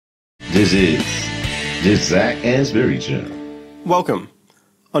This is the Zac Anesbury Show. Welcome.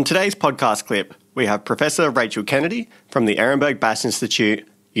 On today's podcast clip, we have Professor Rachel Kennedy from the Ehrenberg Bass Institute,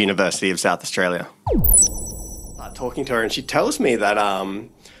 University of South Australia. Talking to her, and she tells me that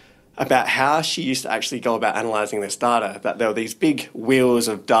about how she used to actually go about analysing this data, that there were these big wheels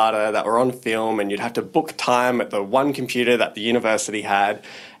of data that were on film, and you'd have to book time at the one computer that the university had,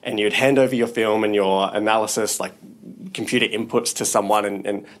 and you'd hand over your film and your analysis, like computer inputs, to someone,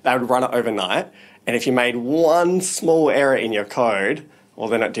 and they would run it overnight. And if you made one small error in your code, well,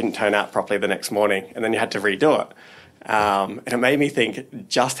 then it didn't turn out properly the next morning, and then you had to redo it. And it made me think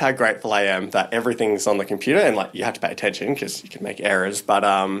just how grateful I am that everything's on the computer, and like you have to pay attention because you can make errors, but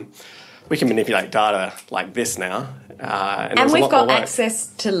we can manipulate data like this now. And we've got access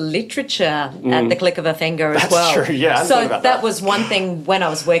to literature at the click of a finger as well. That's true, yeah. So that was one thing when I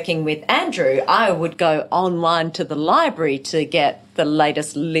was working with Andrew. I would go online to the library to get the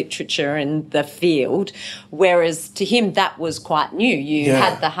latest literature in the field, whereas to him that was quite new. You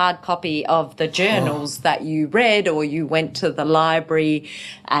had the hard copy of the journals that you read, or you went to the library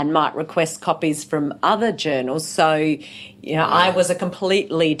and might request copies from other journals. So, you know, I was a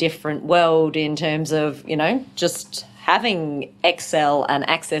completely different world in terms of, you know, just having Excel and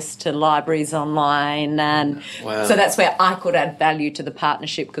access to libraries online. And so that's where I could add value to the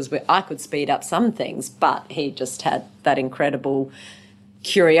partnership, because I could speed up some things, but he just had that incredible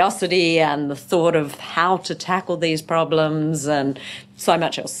curiosity and the thought of how to tackle these problems and so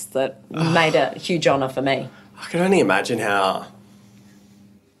much else that made it a huge honour for me. I can only imagine how,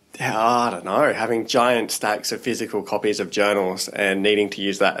 I don't know, having giant stacks of physical copies of journals and needing to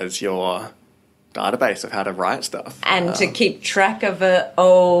use that as your database of how to write stuff. And to keep track of it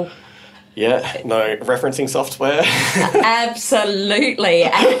all. Yeah, no referencing software. Absolutely.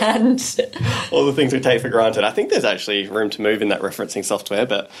 And all the things we take for granted. I think there's actually room to move in that referencing software,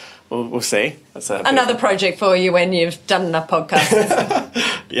 but we'll see. That's another project for you when you've done enough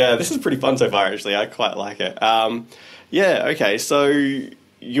podcasts. Yeah, this is pretty fun so far, actually. I quite like it. Okay, so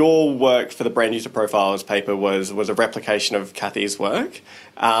your work for the brand user profiles paper was a replication of Kathy's work.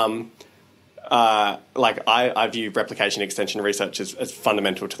 I view replication extension research as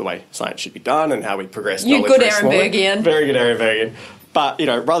fundamental to the way science should be done and how we progress. You're good Ehrenbergian. Very good Ehrenbergian. But, you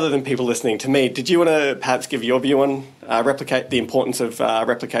know, rather than people listening to me, did you want to perhaps give your view on the importance of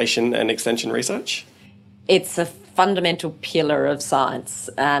replication and extension research? It's a fundamental pillar of science,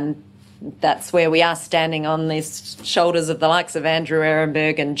 and that's where we are standing on these shoulders of the likes of Andrew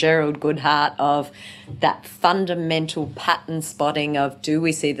Ehrenberg and Gerald Goodhart, of that fundamental pattern spotting of, do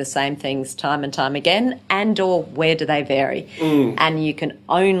we see the same things time and time again, and or where do they vary? And you can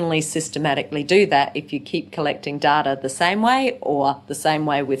only systematically do that if you keep collecting data the same way, or the same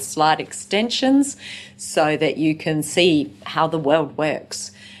way with slight extensions, so that you can see how the world works.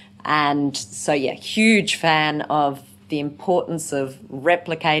 And so, yeah, huge fan of the importance of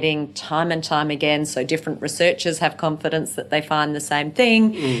replicating time and time again, so different researchers have confidence that they find the same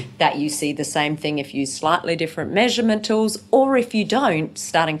thing, that you see the same thing if you use slightly different measurement tools, or if you don't,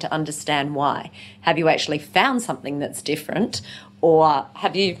 starting to understand why. Have you actually found something that's different, or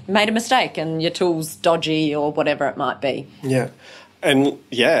have you made a mistake and your tool's dodgy, or whatever it might be? Yeah. And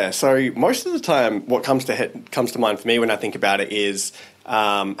so most of the time what comes to mind for me when I think about it is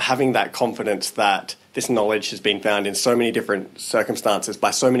having that confidence that this knowledge has been found in so many different circumstances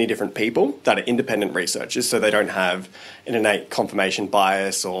by so many different people that are independent researchers, so they don't have an innate confirmation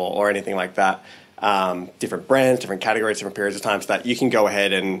bias or anything like that. Different brands, different categories, different periods of time, so that you can go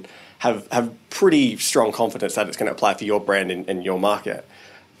ahead and have pretty strong confidence that it's going to apply for your brand in your market.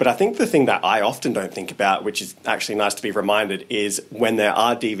 But I think the thing that I often don't think about, which is actually nice to be reminded, is when there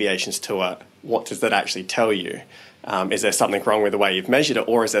are deviations to it, what does that actually tell you? Is there something wrong with the way you've measured it,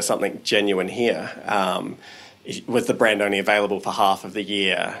 or is there something genuine here? Was the brand only available for half of the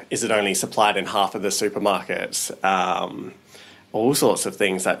year? Is it only supplied in half of the supermarkets? All sorts of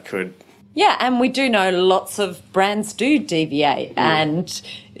things that could... Yeah, and we do know lots of brands do deviate, and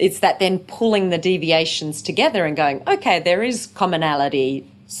it's that then pulling the deviations together and going, okay, there is commonality.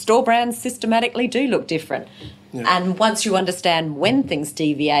 Store brands systematically do look different. Yeah. And once you understand when things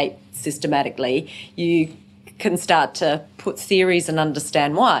deviate systematically, you can start to put theories and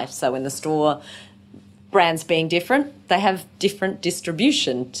understand why. So in the store, brands being different, they have different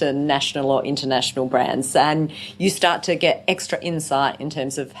distribution to national or international brands, and you start to get extra insight in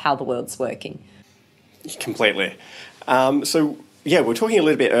terms of how the world's working. Completely. We're talking a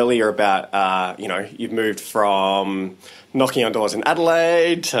little bit earlier about, you've moved from knocking on doors in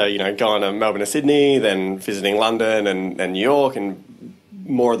Adelaide to, going to Melbourne or Sydney, then visiting London and New York, and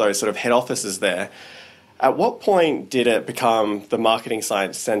more of those sort of head offices there. At what point did it become the Marketing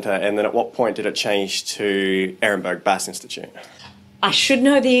Science Centre, and then at what point did it change to Ehrenberg Bass Institute? I should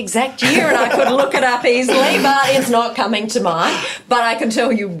know the exact year and I could look it up easily, but it's not coming to mind. But I can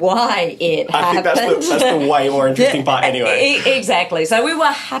tell you why it happened. I think that's the way more interesting part anyway. Exactly. So we were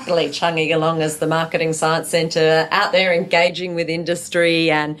happily chugging along as the Marketing Science Centre, out there engaging with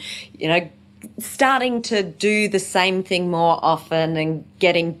industry and, starting to do the same thing more often and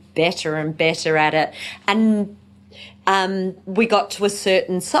getting better and better at it. And we got to a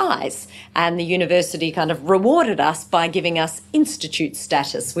certain size and the university kind of rewarded us by giving us institute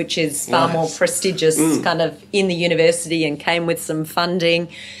status, which is far more prestigious kind of in the university and came with some funding.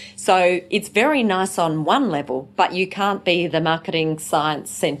 So it's very nice on one level, but you can't be the Marketing Science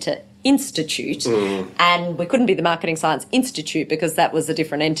Centre Institute, and we couldn't be the Marketing Science Institute because that was a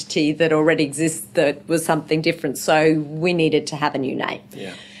different entity that already exists that was something different. So we needed to have a new name.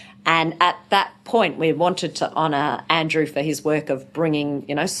 Yeah. And at that point, we wanted to honour Andrew for his work of bringing,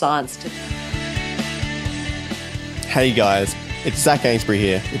 science to... Hey guys, it's Zac Anesbury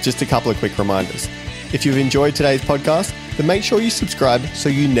here with just a couple of quick reminders. If you've enjoyed today's podcast, then make sure you subscribe so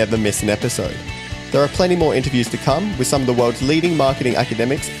you never miss an episode. There are plenty more interviews to come with some of the world's leading marketing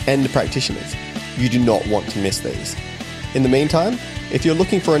academics and practitioners. You do not want to miss these. In the meantime, if you're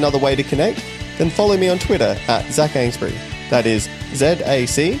looking for another way to connect, then follow me on Twitter at Zac Anesbury. That is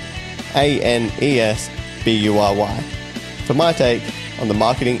ZACANESBURY for my take on the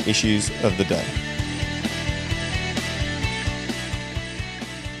marketing issues of the day.